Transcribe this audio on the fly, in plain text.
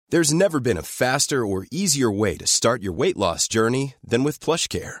There's never been a faster or easier way to start your weight loss journey than with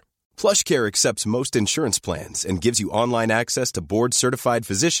PlushCare. PlushCare accepts most insurance plans and gives you online access to board-certified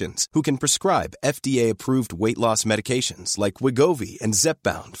physicians who can prescribe FDA-approved weight loss medications like Wegovy and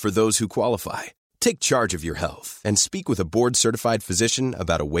Zepbound for those who qualify. Take charge of your health and speak with a board-certified physician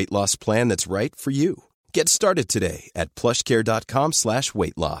about a weight loss plan that's right for you. Get started today at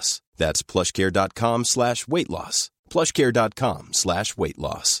plushcare.com/weight loss. That's plushcare.com/weight loss. plushcare.com/weight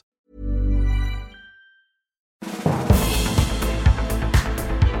loss.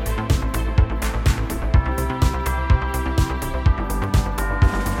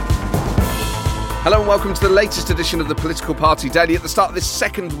 Hello and welcome to the latest edition of the Political Party Daily at the start of this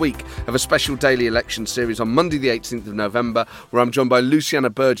second week of a special daily election series on Monday the 18th of November, where I'm joined by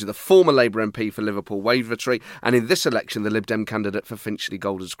Luciana Berger, the former Labour MP for Liverpool Wavertree, and in this election the Lib Dem candidate for Finchley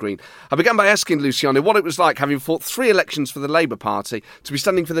Golders Green. I began by asking Luciana what it was like, having fought 3 elections for the Labour Party, to be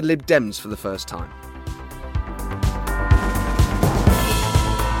standing for the Lib Dems for the first time.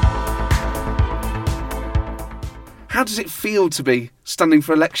 How does it feel to be standing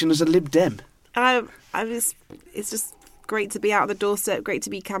for election as a Lib Dem? It's just great to be out on the doorstep, great to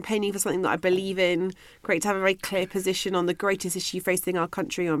be campaigning for something that I believe in, great to have a very clear position on the greatest issue facing our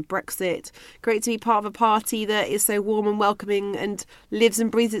country, on Brexit, great to be part of a party that is so warm and welcoming and lives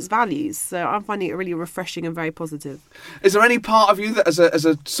and breathes its values. So I'm finding it really refreshing and very positive. Is there any part of you that, as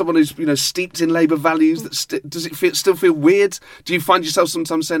someone who's steeped in Labour values, that does it still feel weird? Do you find yourself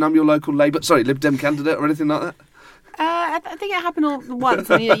sometimes saying I'm your local Lib Dem candidate or anything like that? I think it happened all at once.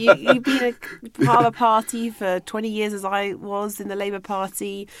 I mean, you've been a part of a party for 20 years, as I was in the Labour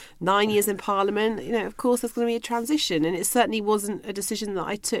Party, 9 years in Parliament. Of course, there's going to be a transition, and it certainly wasn't a decision that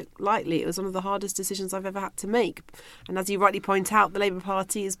I took lightly. It was one of the hardest decisions I've ever had to make. And as you rightly point out, the Labour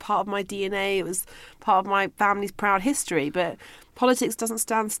Party is part of my DNA. It was part of my family's proud history. But politics doesn't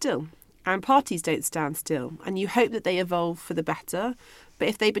stand still, and parties don't stand still. And you hope that they evolve for the better. But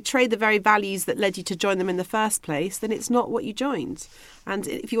if they betray the very values that led you to join them in the first place, then it's not what you joined. And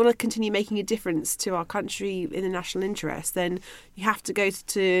if you want to continue making a difference to our country in the national interest, then you have to go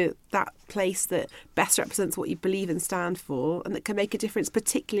to that place that best represents what you believe and stand for, and that can make a difference,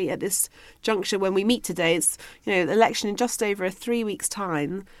 particularly at this juncture when we meet today. It's the election in just over 3 weeks'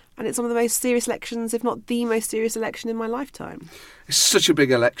 time, and it's one of the most serious elections, if not the most serious election in my lifetime. It's such a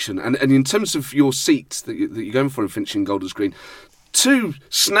big election, and in terms of your seats that you're going for in Finchley and Golders Green, 2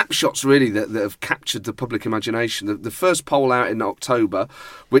 snapshots really that have captured the public imagination. The first poll out in October,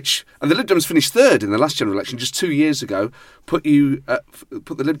 and the Lib Dems finished 3rd in the last general election just 2 years ago, put the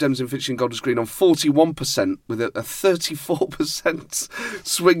Lib Dems in Finchley and Golders Green on 41% with a 34%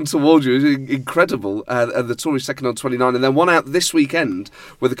 swing towards you. It's incredible. And the Tories second on 29%, and then one out this weekend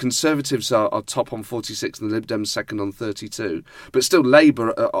where the Conservatives are top on 46% and the Lib Dems second on 32%, but still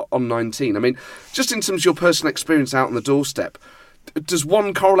Labour on 19%. I mean, just in terms of your personal experience out on the doorstep, does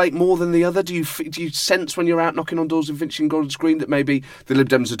one correlate more than the other? Do you sense when you're out knocking on doors in Finchley and Golders Green that maybe the Lib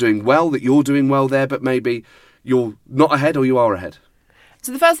Dems are doing well, that you're doing well there, but maybe you're not ahead or you are ahead?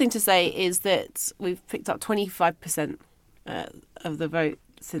 So the first thing to say is that we've picked up 25% of the vote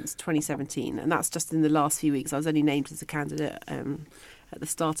since 2017, and that's just in the last few weeks. I was only named as a candidate at the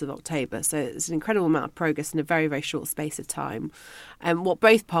start of October, so it's an incredible amount of progress in a very, very short space of time. And what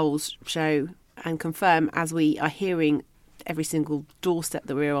both polls show and confirm, as we are hearing every single doorstep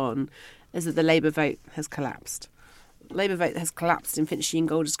that we're on, is that the Labour vote has collapsed. Labour vote has collapsed in Finchley and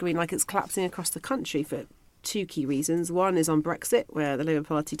Golders Green like it's collapsing across the country for 2 key reasons. One is on Brexit, where the Labour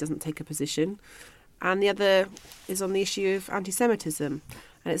Party doesn't take a position, and the other is on the issue of anti-Semitism.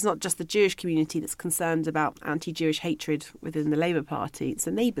 And it's not just the Jewish community that's concerned about anti-Jewish hatred within the Labour Party, it's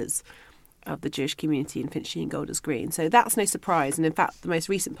the neighbours of the Jewish community in Finchley and Golders Green. So that's no surprise, and in fact the most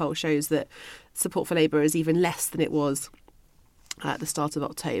recent poll shows that support for Labour is even less than it was at the start of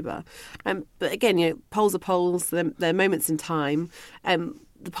October. But again, polls are polls, they're moments in time.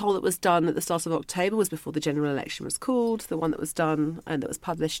 The poll that was done at the start of October was before the general election was called. The one that was done and that was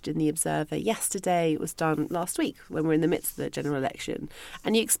published in The Observer yesterday was done last week when we're in the midst of the general election.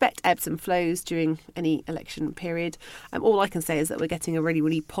 And you expect ebbs and flows during any election period. All I can say is that we're getting a really,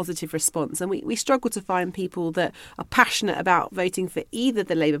 really positive response. And we struggle to find people that are passionate about voting for either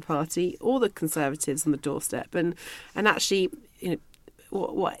the Labour Party or the Conservatives on the doorstep. And actually,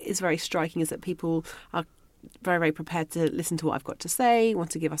 what is very striking is that people are very, very prepared to listen to what I've got to say, want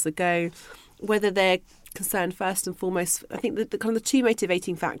to give us a go. Whether they're concerned first and foremost, I think the kind of the 2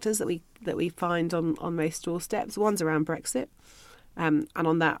 motivating factors that we find on most doorsteps. One's around Brexit, and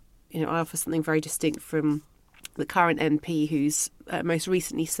on that, I offer something very distinct from the current MP who's most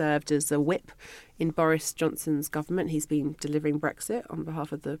recently served as a whip in Boris Johnson's government. He's been delivering Brexit on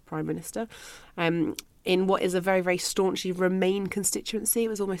behalf of the Prime Minister. In what is a very, very staunchly Remain constituency. It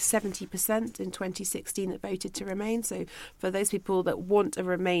was almost 70% in 2016 that voted to Remain. So for those people that want a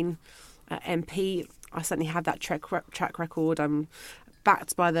Remain MP, I certainly have that track record. I'm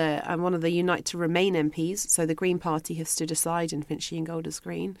backed by one of the Unite to Remain MPs, so the Green Party has stood aside in Finchley and Golders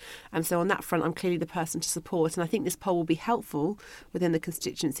Green. And so on that front, I'm clearly the person to support. And I think this poll will be helpful within the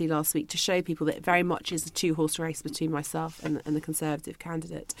constituency last week to show people that it very much is a two-horse race between myself and the Conservative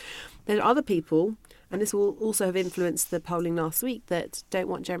candidate. There are other people, and this will also have influenced the polling last week, that don't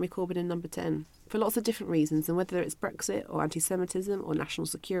want Jeremy Corbyn in number 10 for lots of different reasons. And whether it's Brexit or anti-Semitism or national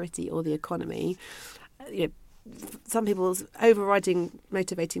security or the economy, some people's overriding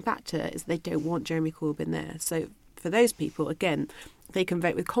motivating factor is they don't want Jeremy Corbyn there. So for those people, again, they can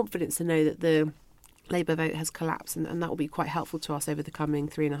vote with confidence to know that the Labour vote has collapsed, and that will be quite helpful to us over the coming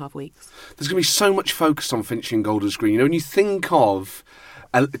 3.5 weeks. There's going to be so much focus on Finchley and Golders Green. When you think of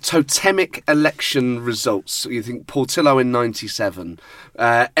totemic election results, you think Portillo in 97,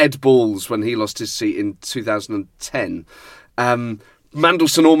 Ed Balls when he lost his seat in 2010,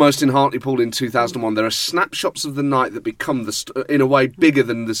 Mandelson almost in Hartlepool in 2001. There are snapshots of the night that become, in a way, bigger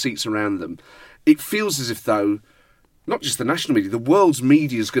than the seats around them. It feels as if, though, not just the national media, the world's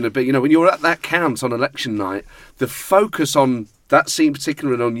media is going to be, when you're at that count on election night, the focus on that seat in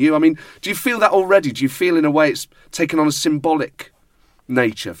particular and on you. I mean, do you feel that already? Do you feel, in a way, it's taken on a symbolic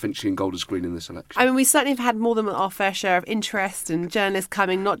nature, Finchley and Golders Green, in this election? I mean, we certainly have had more than our fair share of interest and journalists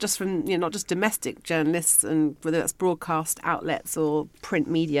coming, not just from, not just domestic journalists, and whether that's broadcast outlets or print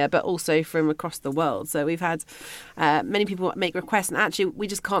media, but also from across the world. So we've had many people make requests, and actually we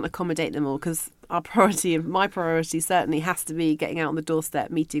just can't accommodate them all, because our priority, and my priority certainly, has to be getting out on the doorstep,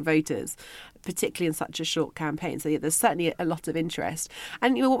 meeting voters, particularly in such a short campaign. So there's certainly a lot of interest.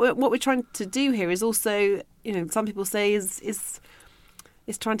 And what we're trying to do here is also, some people say is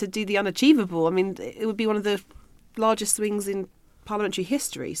trying to do the unachievable. I mean, it would be one of the largest swings in parliamentary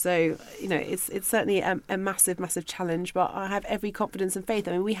history. So, it's certainly a massive, massive challenge, but I have every confidence and faith.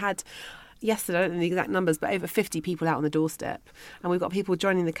 I mean, we had yesterday, I don't know the exact numbers, but over 50 people out on the doorstep. And we've got people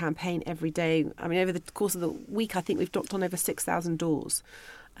joining the campaign every day. I mean, over the course of the week, I think we've knocked on over 6,000 doors.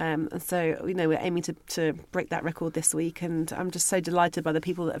 And so, we're aiming to break that record this week. And I'm just so delighted by the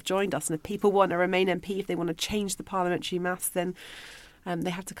people that have joined us. And if people want to Remain MP, if they want to change the parliamentary mass, then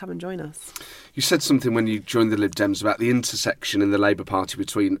they have to come and join us. You said something when you joined the Lib Dems about the intersection in the Labour Party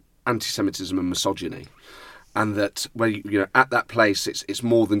between anti-Semitism and misogyny, and that at that place it's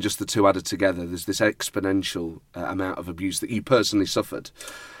more than just the two added together. There's this exponential amount of abuse that you personally suffered.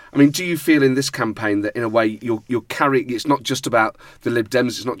 I mean, do you feel in this campaign that in a way you're carrying, it's not just about the Lib Dems,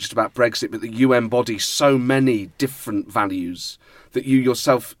 it's not just about Brexit, but that you embody so many different values, that you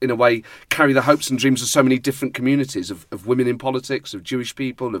yourself, in a way, carry the hopes and dreams of so many different communities, of women in politics, of Jewish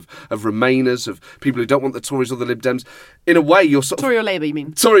people, of Remainers, of people who don't want the Tories or the Lib Dems. In a way, you're sort of... Tory or Labour, you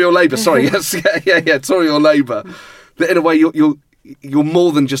mean? Tory or Labour, sorry, yes, yeah, Tory or Labour. That in a way, you're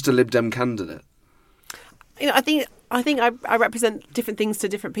more than just a Lib Dem candidate. I think I represent different things to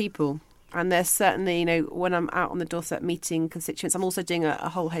different people. And there's certainly, when I'm out on the doorstep meeting constituents, I'm also doing a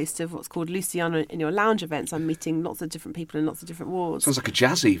whole host of what's called Luciana in your lounge events. I'm meeting lots of different people in lots of different wards. Sounds like a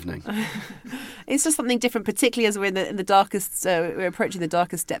jazz evening. It's just something different, particularly as we're in the darkest, we're approaching the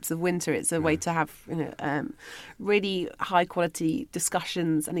darkest depths of winter. It's a way to have, really high quality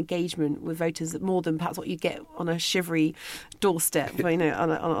discussions and engagement with voters, more than perhaps what you get on a shivery doorstep,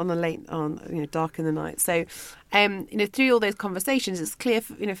 on a late, dark in the night. So, through all those conversations, it's clear,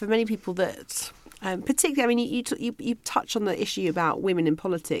 for many people that, particularly, I mean, you touch on the issue about women in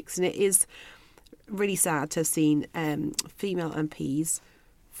politics, and it is really sad to have seen female MPs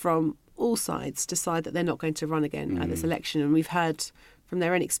from all sides decide that they're not going to run again at this election. And we've heard from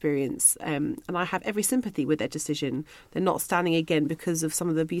their own experience, and I have every sympathy with their decision. They're not standing again because of some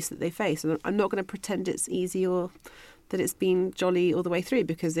of the abuse that they face. And I'm not going to pretend it's easy or that it's been jolly all the way through,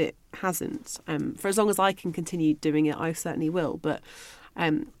 because it hasn't. For as long as I can continue doing it, I certainly will. But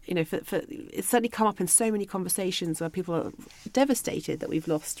it's certainly come up in so many conversations where people are devastated that we've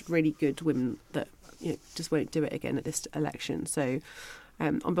lost really good women that just won't do it again at this election. So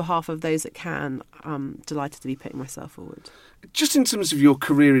on behalf of those that can, I'm delighted to be putting myself forward. Just in terms of your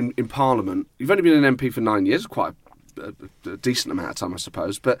career in Parliament, you've only been an MP for 9 years, quite a decent amount of time, I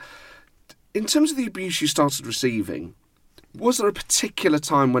suppose. But in terms of the abuse you started receiving, was there a particular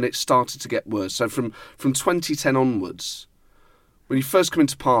time when it started to get worse? So from 2010 onwards, when you first come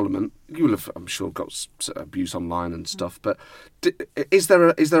into Parliament, you will have, I'm sure, got abuse online and stuff. But is there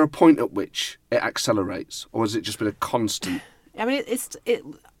a point at which it accelerates, or has it just been a constant? I mean,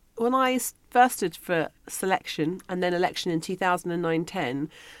 when I first stood for selection and then election in 2009-10,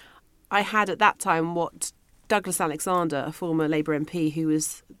 I had at that time what Douglas Alexander, a former Labour MP who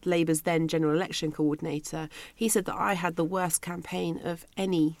was Labour's then general election coordinator, he said that I had the worst campaign of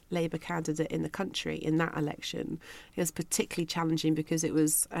any Labour candidate in the country in that election. It was particularly challenging because it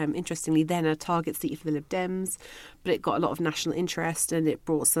was, interestingly, then a target seat for the Lib Dems, but it got a lot of national interest and it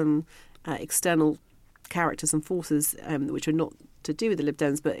brought some external characters and forces which were not to do with the Lib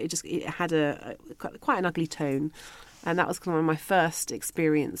Dems, but it had quite an ugly tone. And that was kind of my first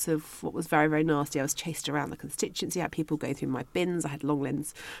experience of what was very, very nasty. I was chased around the constituency. I had people going through my bins. I had long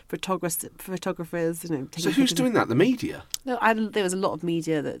lens photographers. So who's doing that? The media? No, there was a lot of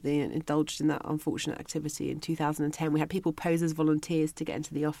media that they indulged in that unfortunate activity in 2010. We had people pose as volunteers to get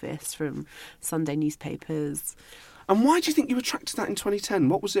into the office from Sunday newspapers. And why do you think you attracted that in 2010?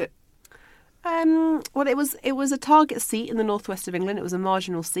 What was it? Well, it was a target seat in the northwest of England. It was a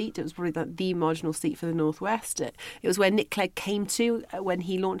marginal seat. It was probably the marginal seat for the northwest. It was where Nick Clegg came to when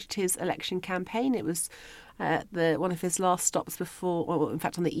he launched his election campaign. It was one of his last stops before, or in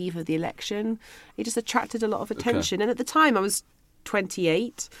fact, on the eve of the election. It just attracted a lot of attention. Okay. And at the time, I was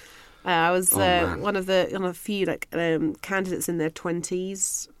 28. I was one of the few candidates in their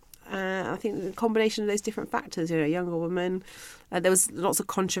 20s. I think the combination of those different factors, a younger woman. There was lots of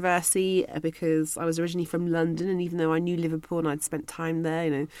controversy because I was originally from London, and even though I knew Liverpool and I'd spent time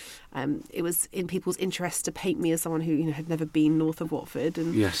there, it was in people's interest to paint me as someone who had never been north of Watford.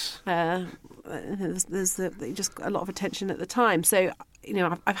 And yes, there's just a lot of attention at the time. So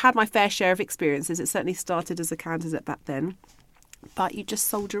I've had my fair share of experiences. It certainly started as a candidate back then. But you just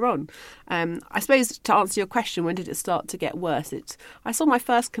soldier on. I suppose to answer your question, when did it start to get worse? I saw my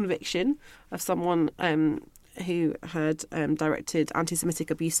first conviction of someone who had directed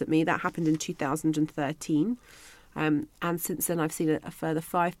anti-Semitic abuse at me. That happened in 2013. And since then, I've seen a further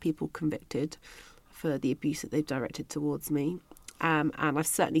 5 people convicted for the abuse that they've directed towards me. And I've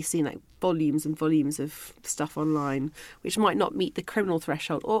certainly seen volumes and volumes of stuff online which might not meet the criminal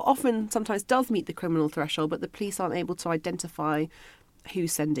threshold, or often sometimes does meet the criminal threshold, but the police aren't able to identify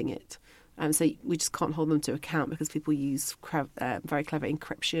who's sending it. So we just can't hold them to account because people use very clever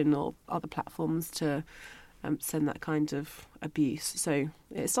encryption or other platforms to send that kind of abuse. So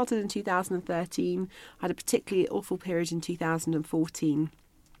it started in 2013. I had a particularly awful period in 2014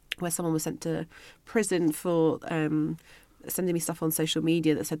 where someone was sent to prison for sending me stuff on social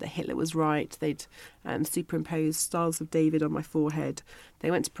media that said that Hitler was right. They'd superimposed Stars of David on my forehead.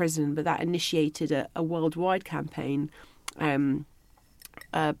 They went to prison, but that initiated a worldwide campaign by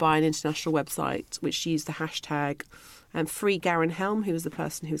an international website which used the hashtag Free Garen Helm, who was the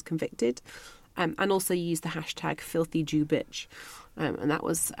person who was convicted, and also used the hashtag Filthy Jew Bitch. And that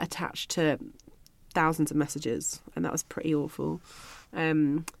was attached to thousands of messages, and that was pretty awful.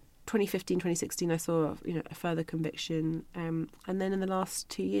 2015, 2016, I saw a further conviction, and then in the last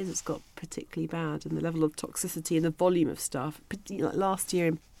 2 years, it's got particularly bad, and the level of toxicity and the volume of stuff. Last year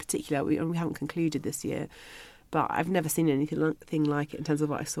in particular, we haven't concluded this year, but I've never seen anything like it in terms of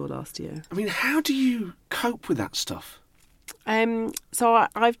what I saw last year. I mean, how do you cope with that stuff? So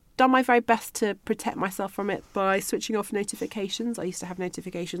I've done my very best to protect myself from it by switching off notifications. I used to have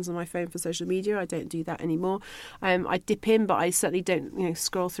notifications on my phone for social media. I don't do that anymore. I dip in, but I certainly don't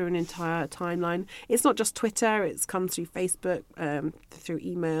scroll through an entire timeline. It's not just Twitter. It's come through Facebook, through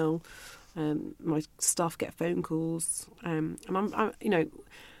email. My staff get phone calls. And I'm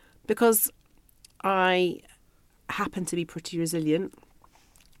because I happen to be pretty resilient,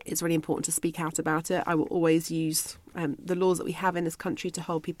 it's really important to speak out about it. I will always use the laws that we have in this country to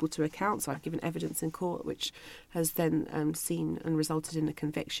hold people to account. So I've given evidence in court, which has then seen and resulted in a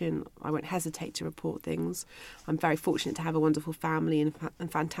conviction. I won't hesitate to report things. I'm very fortunate to have a wonderful family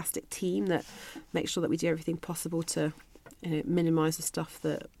and fantastic team that makes sure that we do everything possible to minimise the stuff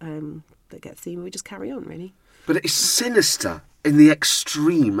that gets seen. We just carry on, really. But it's sinister in the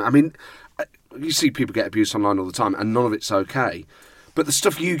extreme. I mean, you see people get abused online all the time, and none of it's okay. But the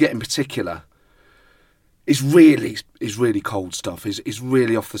stuff you get in particular is really cold stuff, is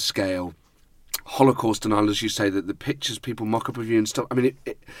really off the scale. Holocaust denial, as you say, that the pictures people mock up of you and stuff. I mean,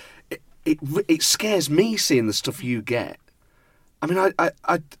 it scares me seeing the stuff you get. I mean,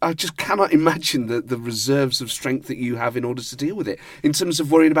 I just cannot imagine the reserves of strength that you have in order to deal with it, in terms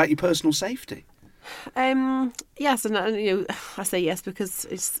of worrying about your personal safety. Yes, and I say yes because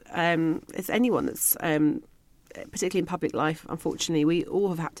it's anyone that's particularly in public life. Unfortunately, we all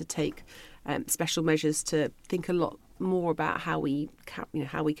have had to take special measures to think a lot more about how we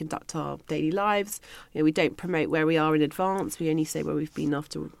conduct our daily lives. We don't promote where we are in advance. We only say where we've been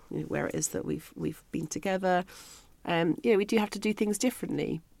after where it is that we've been together. We do have to do things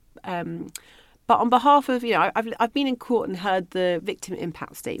differently. But on behalf of, I've been in court and heard the victim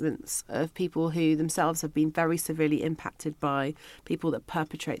impact statements of people who themselves have been very severely impacted by people that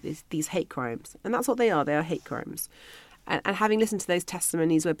perpetrate these hate crimes. And that's what they are. They are hate crimes. And having listened to those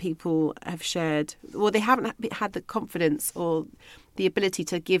testimonies where people have shared, they haven't had the confidence or the ability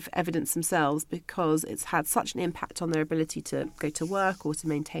to give evidence themselves because it's had such an impact on their ability to go to work or to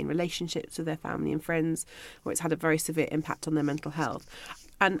maintain relationships with their family and friends, or it's had a very severe impact on their mental health.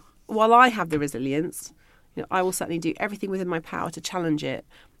 And while I have the resilience, I will certainly do everything within my power to challenge it.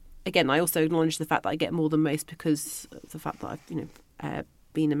 Again, I also acknowledge the fact that I get more than most because of the fact that I've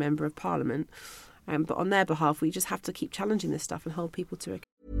been a member of Parliament. But on their behalf, we just have to keep challenging this stuff and hold people to it.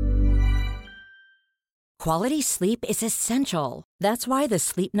 Quality sleep is essential. That's why the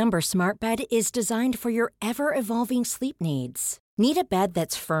Sleep Number Smart Bed is designed for your ever-evolving sleep needs. Need a bed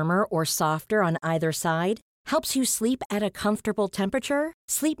that's firmer or softer on either side? Helps you sleep at a comfortable temperature?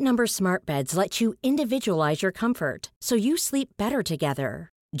 Sleep Number Smart Beds let you individualize your comfort so you sleep better together.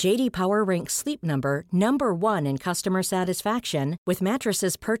 J.D. Power ranks Sleep Number number 1 in customer satisfaction with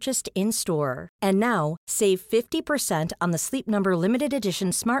mattresses purchased in-store. And now, save 50% on the Sleep Number Limited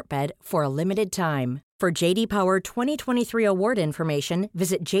Edition Smart Bed for a limited time. For J.D. Power 2023 award information,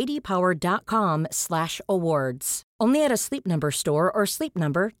 visit jdpower.com/awards. Only at a Sleep Number store or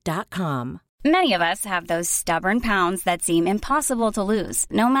sleepnumber.com. Many of us have those stubborn pounds that seem impossible to lose,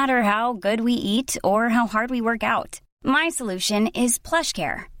 no matter how good we eat or how hard we work out. My solution is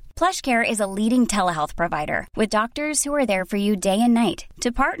PlushCare. PlushCare is a leading telehealth provider with doctors who are there for you day and night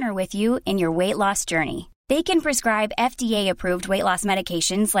to partner with you in your weight loss journey. They can prescribe FDA-approved weight loss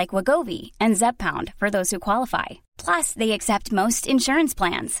medications like Wegovy and Zepbound for those who qualify. Plus, they accept most insurance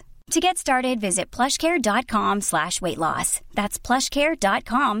plans. To get started, visit plushcare.com/weightloss. That's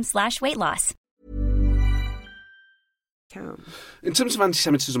plushcare.com/weightloss. In terms of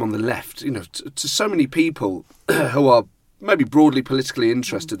anti-Semitism on the left, to so many people who are maybe broadly politically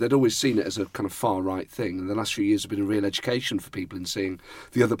interested, they'd always seen it as a kind of far-right thing. And the last few years have been a real education for people in seeing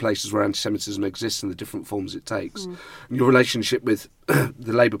the other places where anti-Semitism exists and the different forms it takes. And your relationship with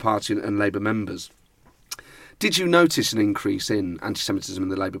the Labour Party and Labour members. Did you notice an increase in anti-Semitism in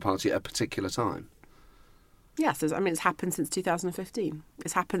the Labour Party at a particular time? Yes, it's happened since 2015.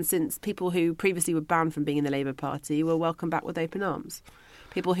 It's happened since people who previously were banned from being in the Labour Party were welcomed back with open arms.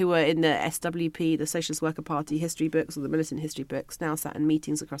 People who were in the SWP, the Socialist Worker Party history books or the militant history books, now sat in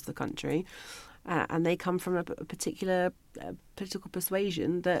meetings across the country, and they come from a particular political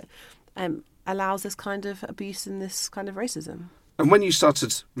persuasion that allows this kind of abuse and this kind of racism. And when you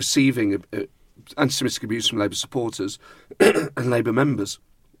started receiving anti-Semitic abuse from Labour supporters and Labour members,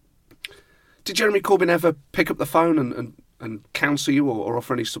 did Jeremy Corbyn ever pick up the phone and counsel you or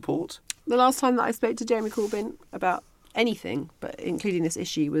offer any support? The last time that I spoke to Jeremy Corbyn about anything, but including this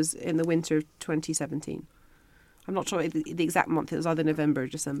issue, was in the winter of 2017. I'm not sure the exact month. It was either November or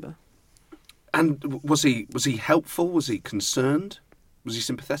December. And was he helpful? Was he concerned? Was he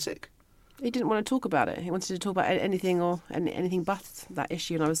sympathetic? He didn't want to talk about it. He wanted to talk about anything but that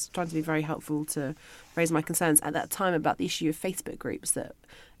issue, and I was trying to be very helpful to raise my concerns at that time about the issue of Facebook groups that,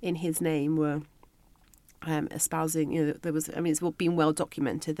 in his name, were espousing. There was. It's been well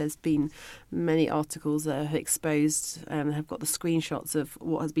documented. There's been many articles that have exposed and have got the screenshots of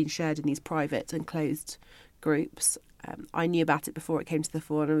what has been shared in these private and closed groups. I knew about it before it came to the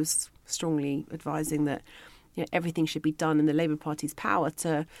fore, and I was strongly advising that everything should be done in the Labour Party's power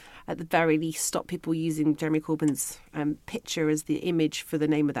to, at the very least, stop people using Jeremy Corbyn's picture as the image for the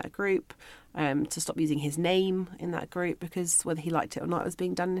name of that group, to stop using his name in that group, because whether he liked it or not, it was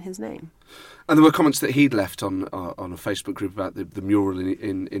being done in his name. And there were comments that he'd left on a Facebook group about the mural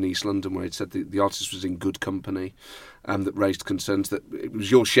in East London, where he'd said the artist was in good company, that raised concerns. That it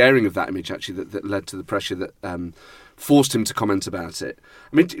was your sharing of that image, actually, that led to the pressure that forced him to comment about it.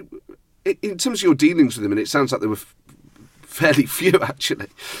 In terms of your dealings with him, and it sounds like there were fairly few, actually,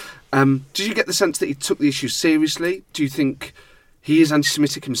 did you get the sense that he took the issue seriously? Do you think he is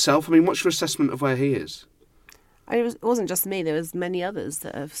anti-Semitic himself? What's your assessment of where he is? It wasn't just me. There was many others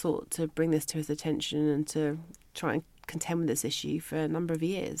that have sought to bring this to his attention and to try and contend with this issue for a number of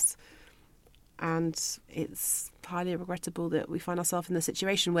years. And it's highly regrettable that we find ourselves in the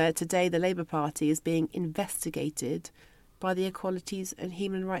situation where today the Labour Party is being investigated by the Equalities and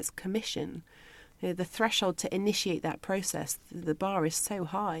Human Rights Commission. The threshold to initiate that process, the bar is so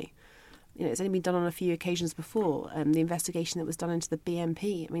high. it's only been done on a few occasions before. The investigation that was done into the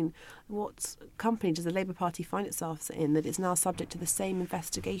BNP. I mean, what company does the Labour Party find itself in that it's now subject to the same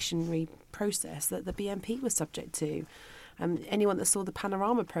investigationary process that the BNP was subject to? Anyone that saw the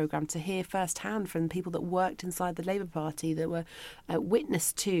Panorama programme, to hear firsthand from people that worked inside the Labour Party, that were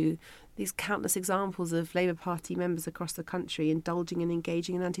witness to these countless examples of Labour Party members across the country indulging and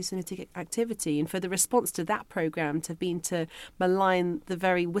engaging in anti-Semitic activity, and for the response to that programme to have been to malign the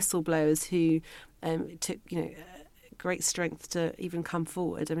very whistleblowers who took great strength to even come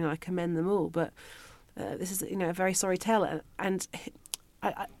forward. I mean, I commend them all, but this is a very sorry tale, and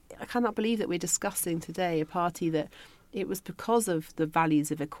I cannot believe that we're discussing today a party that it was because of the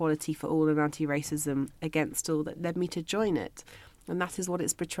values of equality for all and anti-racism against all that led me to join it. And that is what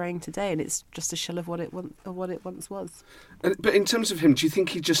it's portraying today, and it's just a shell of what it once was. But in terms of him, do you think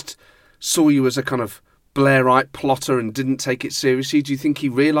he just saw you as a kind of Blairite plotter and didn't take it seriously? Do you think he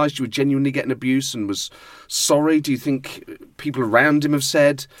realised you were genuinely getting abuse and was sorry? Do you think people around him have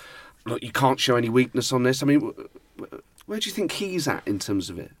said, look, you can't show any weakness on this? I mean, where do you think he's at in terms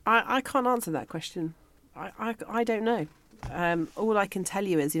of it? I can't answer that question. I don't know. All I can tell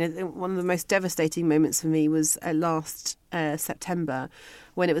you is, one of the most devastating moments for me was last September,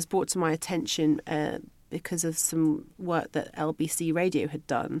 when it was brought to my attention because of some work that LBC Radio had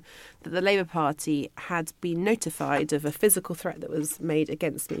done, that the Labour Party had been notified of a physical threat that was made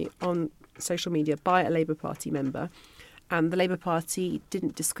against me on social media by a Labour Party member, and the Labour Party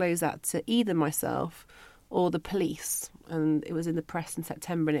didn't disclose that to either myself or the police. And it was in the press in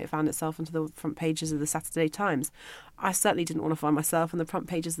September, and it found itself onto the front pages of the Saturday Times. I certainly didn't want to find myself on the front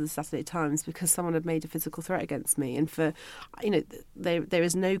pages of the Saturday Times because someone had made a physical threat against me. And there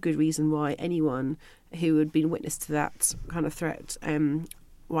is no good reason why anyone who had been witness to that kind of threat,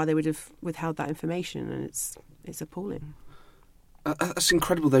 why they would have withheld that information. And it's appalling. That's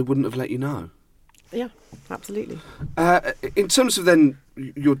incredible. They wouldn't have let you know. Yeah, absolutely. In terms of then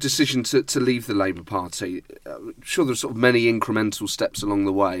your decision to leave the Labour Party, I'm sure there's sort of many incremental steps along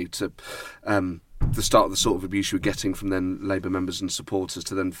the way to the start of the sort of abuse you were getting from then Labour members and supporters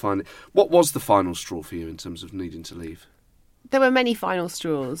to then find... What was the final straw for you in terms of needing to leave? There were many final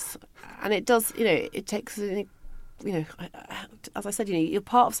straws, and it does, it takes... as I said, you're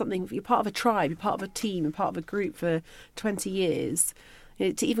part of something, you're part of a tribe, you're part of a team, you're part of a group for 20 years.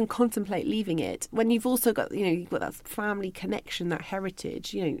 To even contemplate leaving it, when you've also got, you've got that family connection, that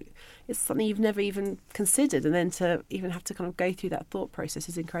heritage, it's something you've never even considered, and then to even have to kind of go through that thought process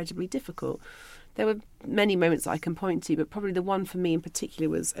is incredibly difficult. There were many moments I can point to, but probably the one for me in particular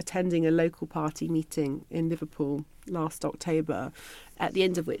was attending a local party meeting in Liverpool last October, at the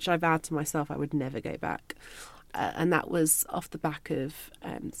end of which I vowed to myself I would never go back. And that was off the back of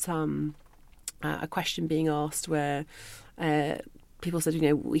a question being asked where people said,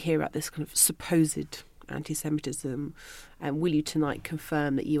 we hear about this kind of supposed anti-Semitism, and will you tonight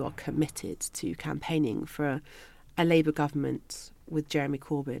confirm that you are committed to campaigning for a Labour government with Jeremy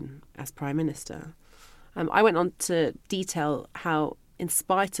Corbyn as Prime Minister? I went on to detail how, in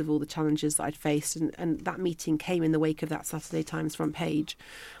spite of all the challenges that I'd faced, and that meeting came in the wake of that Saturday Times front page,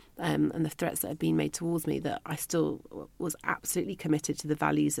 and the threats that had been made towards me, that I still was absolutely committed to the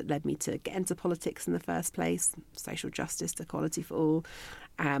values that led me to get into politics in the first place: social justice, equality for all.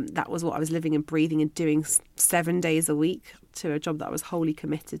 That was what I was living and breathing and doing 7 days a week, to a job that I was wholly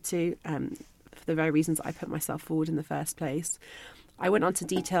committed to, for the very reasons I put myself forward in the first place. I went on to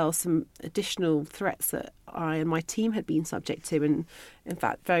detail some additional threats that I and my team had been subject to, and in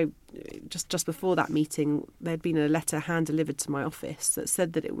fact, just before that meeting, there'd been a letter hand-delivered to my office that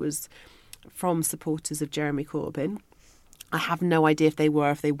said that it was from supporters of Jeremy Corbyn. I have no idea if they were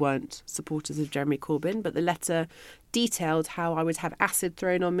or if they weren't supporters of Jeremy Corbyn, but the letter detailed how I would have acid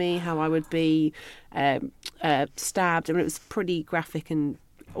thrown on me, how I would be stabbed. I mean, it was pretty graphic and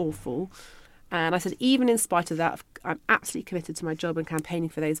awful. And I said, even in spite of that, I'm absolutely committed to my job and campaigning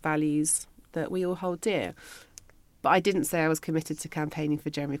for those values that we all hold dear. But I didn't say I was committed to campaigning for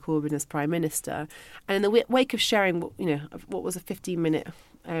Jeremy Corbyn as Prime Minister. And in the wake of sharing, what was a 15-minute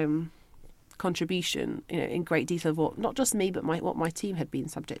contribution, in great detail of what not just me but what my team had been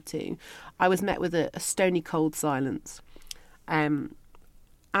subject to, I was met with a stony cold silence. And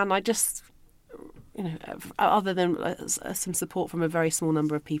I just... other than some support from a very small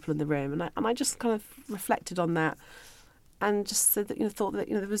number of people in the room, and I just kind of reflected on that, and just said that thought that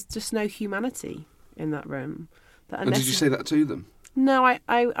there was just no humanity in that room. And did you say that to them? No, I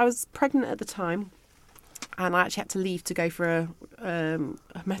was pregnant at the time, and I actually had to leave to go for a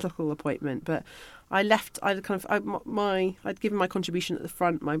medical appointment. But I left. I'd given my contribution at the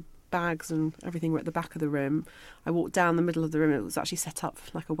front. My bags and everything were at the back of the room. I walked down the middle of the room. It was actually set up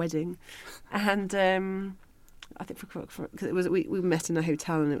like a wedding, and I think because it was we met in a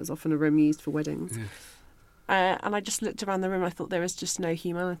hotel, and it was often a room used for weddings. Yeah. And I just looked around the room. I thought there is just no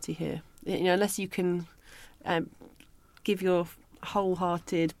humanity here. Unless you can give your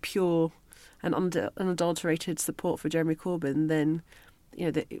wholehearted, pure, and unadulterated support for Jeremy Corbyn, then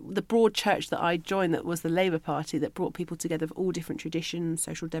the broad church that I joined, that was the Labour Party, that brought people together of all different traditions,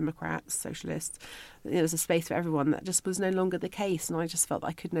 social democrats, socialists. There was a space for everyone. That just was no longer the case, and I just felt that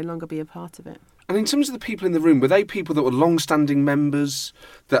I could no longer be a part of it. And in terms of the people in the room, were they people that were long-standing members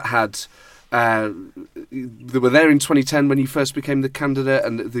that had... they were there in 2010 when you first became the candidate,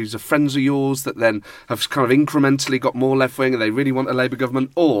 and these are friends of yours that then have kind of incrementally got more left-wing and they really want a Labour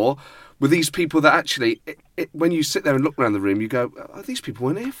government? Or were these people that actually, when you sit there and look around the room, you go, oh, these people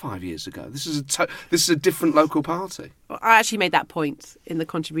weren't here 5 years ago. This is a different local party. Well, I actually made that point in the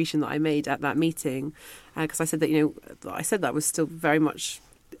contribution that I made at that meeting, because I said that I was still very much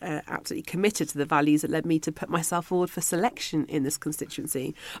absolutely committed to the values that led me to put myself forward for selection in this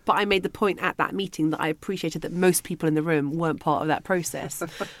constituency. But I made the point at that meeting that I appreciated that most people in the room weren't part of that process.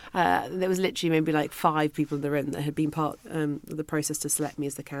 There was literally maybe like 5 people in the room that had been part of the process to select me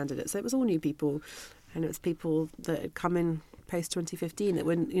as the candidate. So it was all new people, and it was people that had come in post 2015 that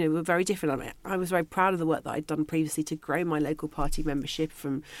were very different. I was very proud of the work that I'd done previously to grow my local party membership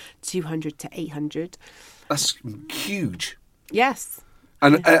from 200 to 800. That's huge. Yes.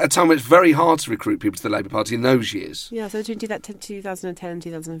 And at a time when it's very hard to recruit people to the Labour Party in those years. Yeah, so between 2010 and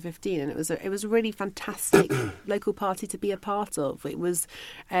 2015, and it was a really fantastic local party to be a part of. It was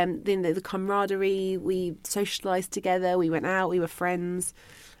the camaraderie, we socialised together, we went out, we were friends.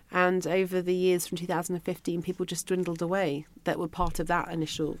 And over the years from 2015, people just dwindled away that were part of that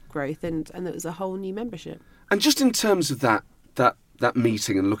initial growth, and there was a whole new membership. And just in terms of that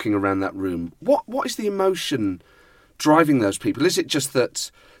meeting and looking around that room, what is the emotion driving those people? Is it just that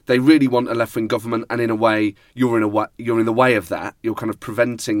they really want a left-wing government, and in a way you're in the way of that? You're kind of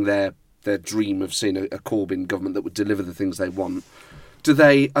preventing their dream of seeing a Corbyn government that would deliver the things they want. Are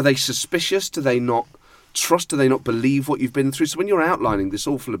they suspicious? Do they not trust? Do they not believe what you've been through? So when you're outlining this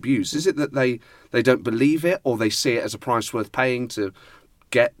awful abuse, is it that they don't believe it, or they see it as a price worth paying to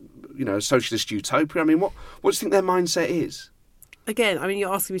get a socialist utopia? I mean, what do you think their mindset is? Again, I mean,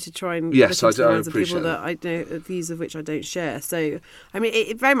 you're asking me to try and yes, look into the minds of people that I know, views of which I don't share. So, I mean,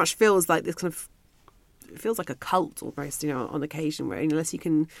 it very much feels like this kind of, it feels like a cult almost, on occasion, where unless you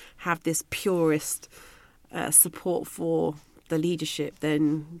can have this purist support for the leadership,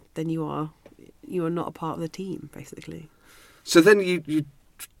 then you are not a part of the team, basically. So then you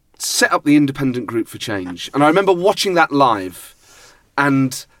set up the Independent Group for Change, and I remember watching that live,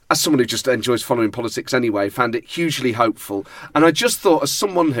 and as someone who just enjoys following politics anyway, found it hugely hopeful. And I just thought, as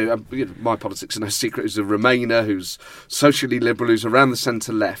someone who, my politics are no secret, who's a Remainer, who's socially liberal, who's around the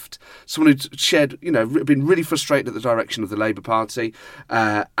centre-left, someone who'd shared, been really frustrated at the direction of the Labour Party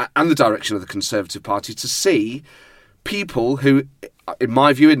and the direction of the Conservative Party, to see people who, in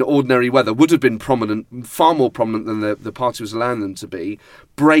my view, in ordinary weather, would have been prominent, far more prominent than the party was allowing them to be,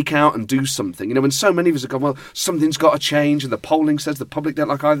 break out and do something. When so many of us have gone, well, something's got to change, and the polling says the public don't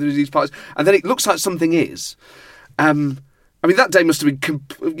like either of these parties, and then it looks like something is. I mean, that day must have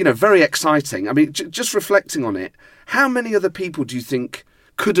been, very exciting. I mean, just reflecting on it, how many other people do you think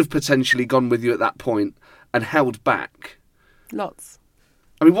could have potentially gone with you at that point and held back? Lots.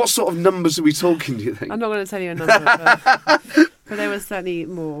 I mean, what sort of numbers are we talking, do you think? I'm not going to tell you a number, but there was certainly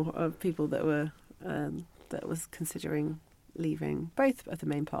more of people that were that was considering leaving both of the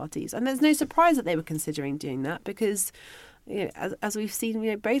main parties. And there's no surprise that they were considering doing that, because as we've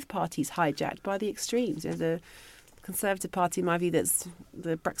seen, both parties hijacked by the extremes. The Conservative Party, in my view, that's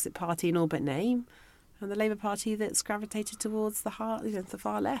the Brexit Party in all but name, and the Labour Party that's gravitated towards the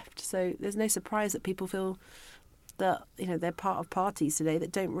far left. So there's no surprise that people feel that they're part of parties today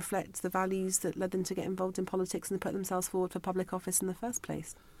that don't reflect the values that led them to get involved in politics and put themselves forward for public office in the first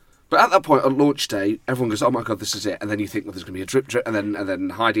place. But at that point, on launch day, everyone goes, oh my God, this is it. And then you think, well, there's going to be a drip, and then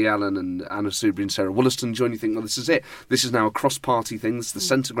Heidi Allen and Anna Soubry and Sarah Wollaston join. You think, well, this is it. This is now a cross-party thing. This is the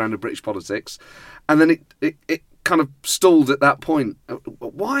centre ground of British politics. And then it kind of stalled at that point.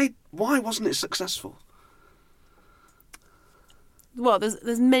 Why wasn't it successful? Well,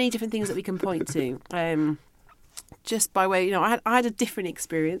 there's many different things that we can point to. Just by way, I had a different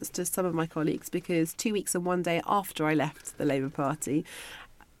experience to some of my colleagues, because 2 weeks and one day after I left the Labour Party,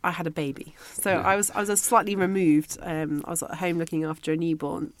 I had a baby. So I was slightly removed. I was at home looking after a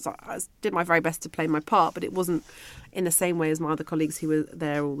newborn. So I did my very best to play my part, but it wasn't in the same way as my other colleagues who were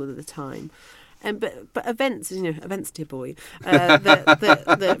there all of the time. But events, dear boy,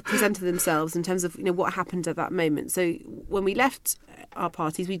 that presented themselves in terms of what happened at that moment. So when we left our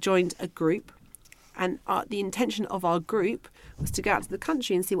parties, we joined a group, and the intention of our group was to go out to the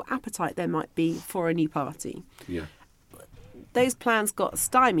country and see what appetite there might be for a new party. Yeah. Those plans got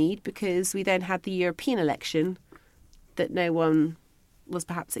stymied because we then had the European election that no one was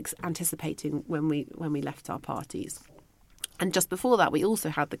perhaps anticipating when we left our parties. And just before that, we also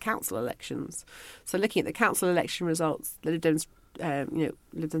had the council elections. So looking at the council election results, the Lib Dems,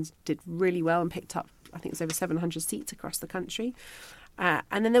 Lib Dems did really well and picked up, I think it was over 700 seats across the country.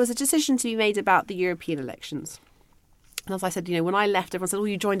 And then there was a decision to be made about the European elections. And as I said, when I left, everyone said, "Oh,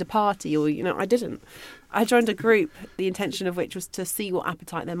 you joined a party," or I didn't. I joined a group, the intention of which was to see what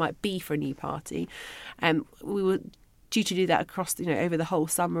appetite there might be for a new party. We were due to do that across, over the whole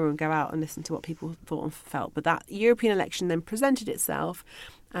summer and go out and listen to what people thought and felt. But that European election then presented itself,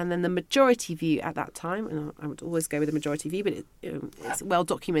 and then the majority view at that time, and I would always go with the majority view, but it's well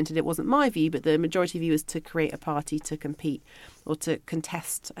documented it wasn't my view, but the majority view was to create a party to compete or to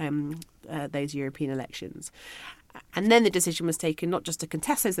contest those European elections. And then the decision was taken not just to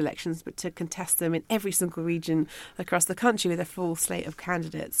contest those elections, but to contest them in every single region across the country with a full slate of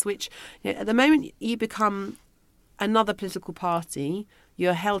candidates, which at the moment you become another political party,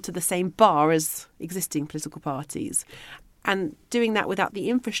 you're held to the same bar as existing political parties. And doing that without the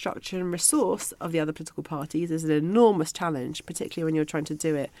infrastructure and resource of the other political parties is an enormous challenge, particularly when you're trying to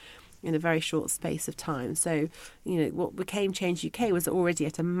do it in a very short space of time. So, what became Change UK was already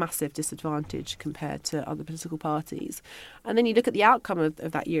at a massive disadvantage compared to other political parties. And then you look at the outcome of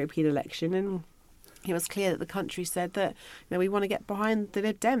that European election, and it was clear that the country said that we want to get behind the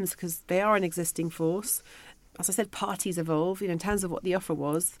Lib Dems because they are an existing force. As I said, parties evolve. In terms of what the offer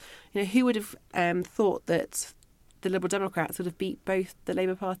was, who would have thought that the Liberal Democrats would have beat both the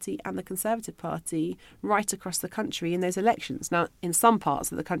Labour Party and the Conservative Party right across the country in those elections. Now, in some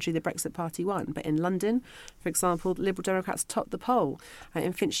parts of the country, the Brexit Party won. But in London, for example, the Liberal Democrats topped the poll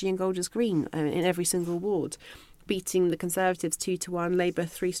in Finchley and Golders Green in every single ward, beating the Conservatives 2-1, Labour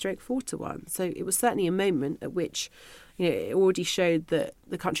 3-4-1. So it was certainly a moment at which it already showed that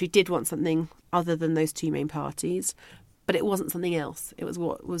the country did want something other than those two main parties. But it wasn't something else. It was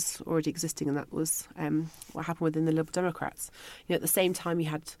what was already existing, and that was what happened within the Liberal Democrats. At the same time, you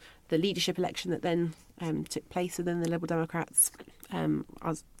had the leadership election that then took place within the Liberal Democrats. I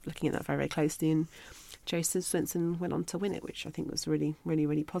was looking at that very, very closely, and Joseph Swinson went on to win it, which I think was really, really,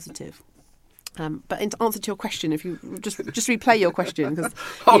 really positive. But in answer to your question, if you just replay your question.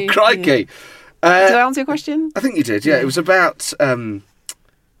 Crikey. Did I answer your question? I think you did, yeah. It was about...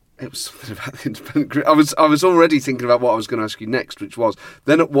 It was something about the independent group. I was already thinking about what I was going to ask you next, which was,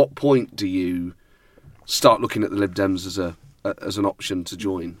 then at what point do you start looking at the Lib Dems as an option to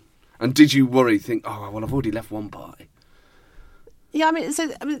join? And did you think, oh, well, I've already left one party? Yeah, kind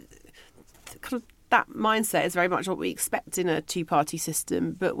of that mindset is very much what we expect in a two-party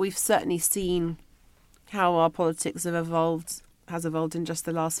system, but we've certainly seen how our politics has evolved in just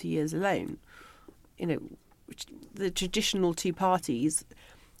the last few years alone. The traditional two parties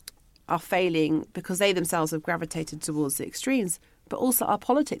are failing because they themselves have gravitated towards the extremes, but also our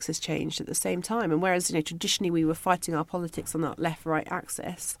politics has changed at the same time. And whereas traditionally we were fighting our politics on that left-right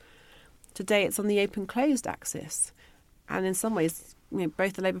axis, today it's on the open-closed axis. And in some ways,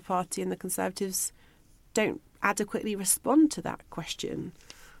 both the Labour Party and the Conservatives don't adequately respond to that question.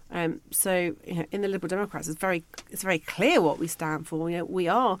 So in the Liberal Democrats, it's very clear what we stand for. We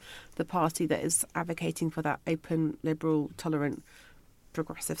are the party that is advocating for that open, liberal, tolerant,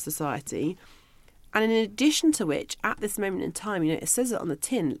 progressive society. And in addition to which, at this moment in time, it says it on the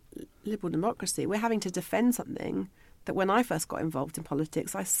tin, liberal democracy, we're having to defend something that when I first got involved in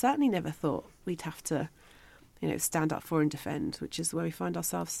politics, I certainly never thought we'd have to stand up for and defend, which is where we find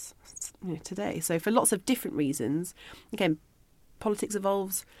ourselves today. So for lots of different reasons, again, politics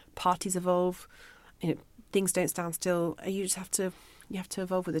evolves, parties evolve, things don't stand still. You have to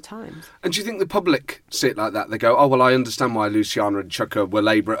evolve with the times. And do you think the public see it like that? They go, oh, well, I understand why Luciana and Chuka were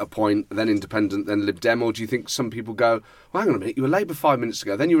Labour at a point, then Independent, then Lib Dem. Or do you think some people go, well, hang on a minute, you were Labour 5 minutes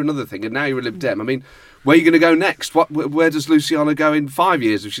ago, then you were another thing, and now you're a Lib Dem. I mean, where are you going to go next? Where does Luciana go in 5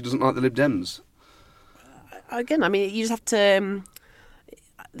 years if she doesn't like the Lib Dems? Again, you just have to...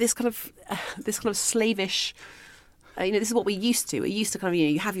 this kind of slavish... this is what we're used to. We're used to kind of,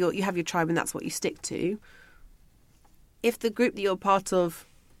 you have your tribe and that's what you stick to. If the group that you're part of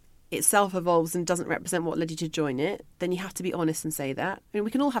itself evolves and doesn't represent what led you to join it, then you have to be honest and say that. I mean,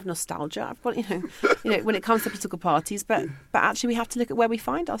 we can all have nostalgia. I've got, when it comes to political parties, but actually we have to look at where we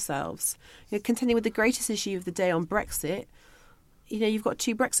find ourselves. Contending with the greatest issue of the day on Brexit, you've got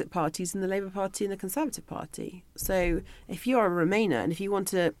two Brexit parties in the Labour Party and the Conservative Party. So if you're a Remainer and if you want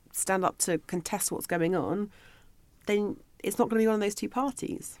to stand up to contest what's going on, then it's not going to be one of those two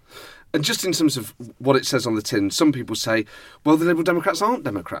parties. And just in terms of what it says on the tin, some people say, well, the Liberal Democrats aren't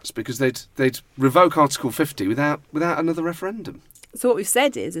Democrats because they'd revoke Article 50 without another referendum. So what we've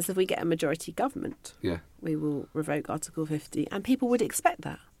said is if we get a majority government, yeah, we will revoke Article 50. And people would expect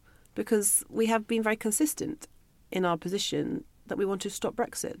that because we have been very consistent in our position that we want to stop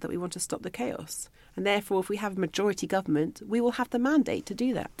Brexit, that we want to stop the chaos. And therefore, if we have a majority government, we will have the mandate to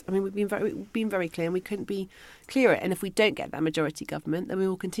do that. I mean, we've been very clear and we couldn't be clearer. And if we don't get that majority government, then we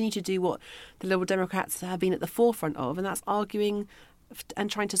will continue to do what the Liberal Democrats have been at the forefront of, and that's arguing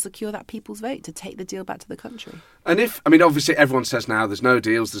and trying to secure that people's vote to take the deal back to the country. And obviously everyone says now there's no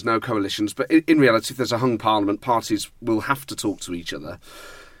deals, there's no coalitions, but in reality, if there's a hung parliament, parties will have to talk to each other.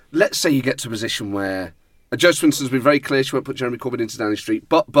 Let's say you get to a position where Jo Swinson's been very clear she won't put Jeremy Corbyn into Downing Street,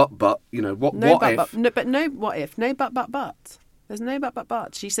 but, what if? No, but. There's no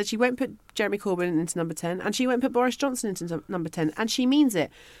but. She said she won't put Jeremy Corbyn into number 10 and she won't put Boris Johnson into number 10, and she means it.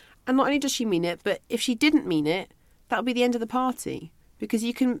 And not only does she mean it, but if she didn't mean it, that would be the end of the party. Because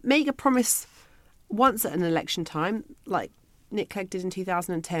you can make a promise once at an election time, like Nick Clegg did in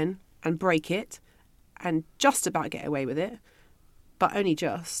 2010, and break it and just about get away with it, but only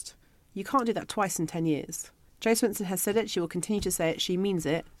just. You can't do that twice in 10 years. Jo Swinson has said it. She will continue to say it. She means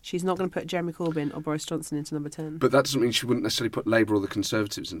it. She's not going to put Jeremy Corbyn or Boris Johnson into number 10. But that doesn't mean she wouldn't necessarily put Labour or the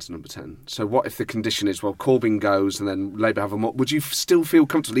Conservatives into number 10. So what if the condition is, well, Corbyn goes and then Labour have a more... Would you still feel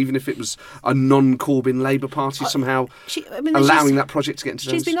comfortable, even if it was a non-Corbyn Labour Party, somehow allowing that project to get into...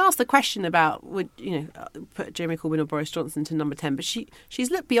 She's been asked the question about, would put Jeremy Corbyn or Boris Johnson into number 10, but she's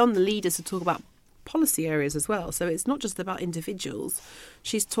looked beyond the leaders to talk about policy areas as well. So it's not just about individuals.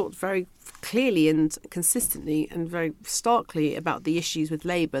 She's talked very clearly and consistently and very starkly about the issues with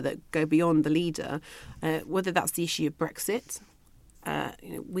Labour that go beyond the leader, whether that's the issue of Brexit.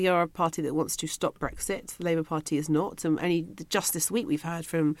 We are a party that wants to stop Brexit. The Labour Party is not. And only just this week we've heard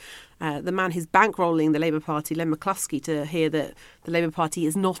from the man who's bankrolling the Labour Party, Len McCluskey, to hear that the Labour Party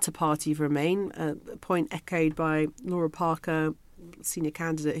is not a party of Remain, a point echoed by Laura Parker, senior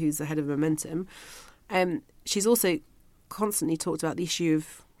candidate who's the head of Momentum. She's also constantly talked about the issue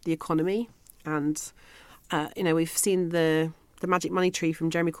of the economy, and we've seen the magic money tree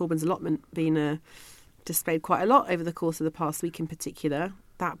from Jeremy Corbyn's allotment being displayed quite a lot over the course of the past week in particular.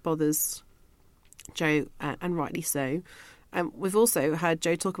 That bothers Jo, and rightly so. We've also heard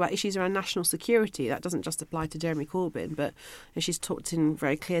Jo talk about issues around national security. That doesn't just apply to Jeremy Corbyn, but she's talked in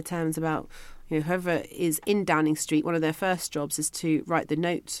very clear terms about whoever is in Downing Street, one of their first jobs is to write the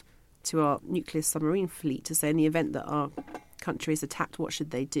note to our nuclear submarine fleet to say in the event that our country is attacked, what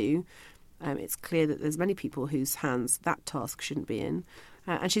should they do? It's clear that there's many people whose hands that task shouldn't be in.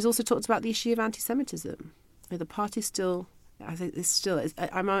 And she's also talked about the issue of anti-Semitism. The party still, I think this still is.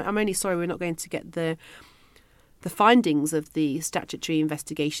 I'm only sorry we're not going to get the findings of the statutory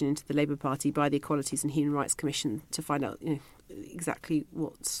investigation into the Labour Party by the Equalities and Human Rights Commission to find out exactly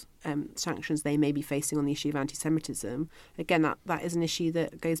what sanctions they may be facing on the issue of anti-Semitism. Again, that is an issue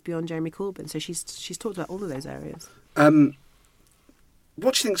that goes beyond Jeremy Corbyn. So she's talked about all of those areas.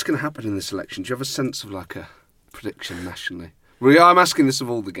 What do you think is going to happen in this election? Do you have a sense of like a prediction nationally? I'm asking this of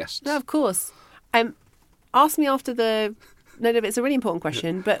all the guests. No, of course. Ask me after the... No, it's a really important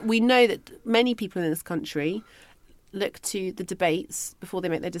question. But we know that many people in this country look to the debates before they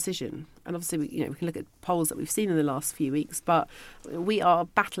make their decision. And obviously, we can look at polls that we've seen in the last few weeks, but we are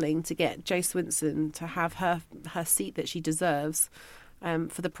battling to get Jo Swinson to have her seat that she deserves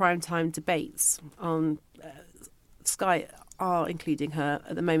for the primetime debates on Sky are including her.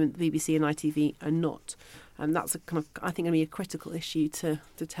 At the moment, the BBC and ITV are not. And that's I think, going to be a critical issue to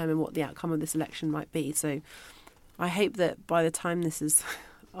determine what the outcome of this election might be. So I hope that by the time this is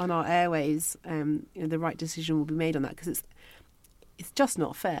on our airways, the right decision will be made on that, because it's just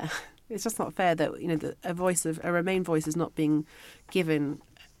not fair. It's just not fair that a Remain voice is not being given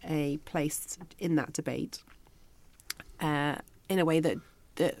a place in that debate in a way that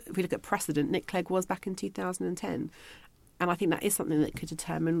if we look at precedent, Nick Clegg was back in 2010. And I think that is something that could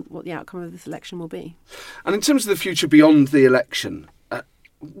determine what the outcome of this election will be. And in terms of the future beyond the election,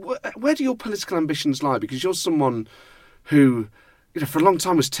 where do your political ambitions lie? Because you're someone who, for a long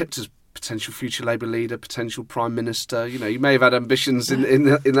time was tipped as potential future Labour leader, potential Prime Minister. You may have had ambitions in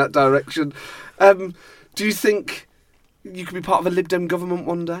that direction. Do you think you could be part of a Lib Dem government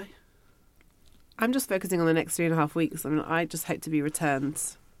one day? I'm just focusing on the next 3.5 weeks. I mean, I just hope to be returned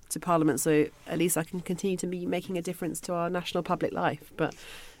to Parliament, so at least I can continue to be making a difference to our national public life. But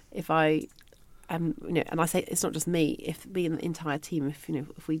if I and I say it's not just me, if we and the entire team, if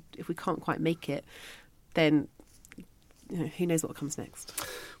we can't quite make it, then who knows what comes next.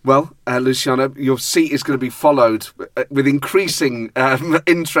 Well, Luciana, your seat is going to be followed with increasing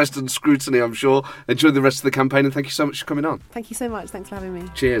interest and scrutiny, I'm sure. Enjoy the rest of the campaign, and thank you so much for coming on. Thank you so much. Thanks for having me.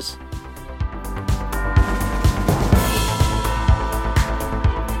 Cheers.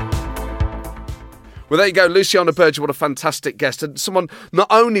 Well, there you go, Luciana Berger, what a fantastic guest, and someone not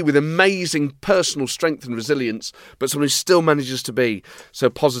only with amazing personal strength and resilience, but someone who still manages to be so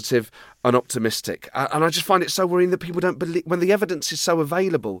positive and optimistic. And I just find it so worrying that people don't believe, when the evidence is so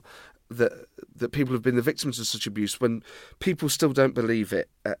available, that people have been the victims of such abuse, when people still don't believe it,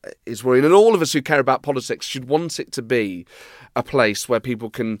 is worrying. And all of us who care about politics should want it to be a place where people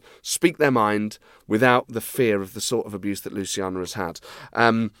can speak their mind without the fear of the sort of abuse that Luciana has had.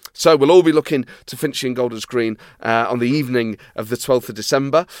 So we'll all be looking to Finchley and Golders Green on the evening of the 12th of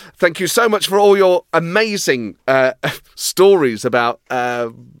December. Thank you so much for all your amazing stories about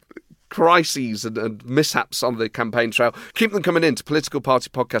crises and mishaps on the campaign trail. Keep them coming in to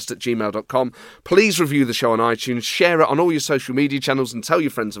politicalpartypodcast@gmail.com. Please review the show on iTunes, share it on all your social media channels, and tell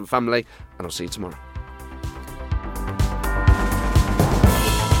your friends and family. And I'll see you tomorrow.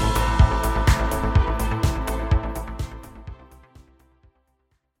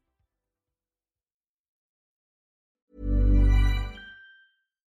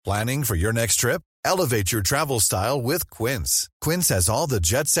 Planning for your next trip? Elevate your travel style with Quince. Quince has all the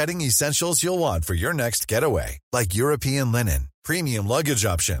jet-setting essentials you'll want for your next getaway, like European linen, premium luggage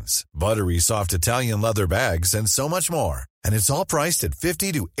options, buttery soft Italian leather bags, and so much more. And it's all priced at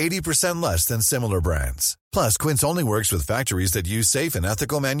 50 to 80% less than similar brands. Plus, Quince only works with factories that use safe and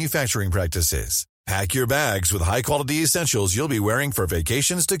ethical manufacturing practices. Pack your bags with high-quality essentials you'll be wearing for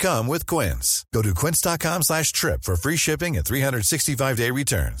vacations to come with Quince. Go to quince.com/trip for free shipping and 365-day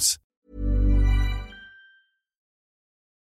returns.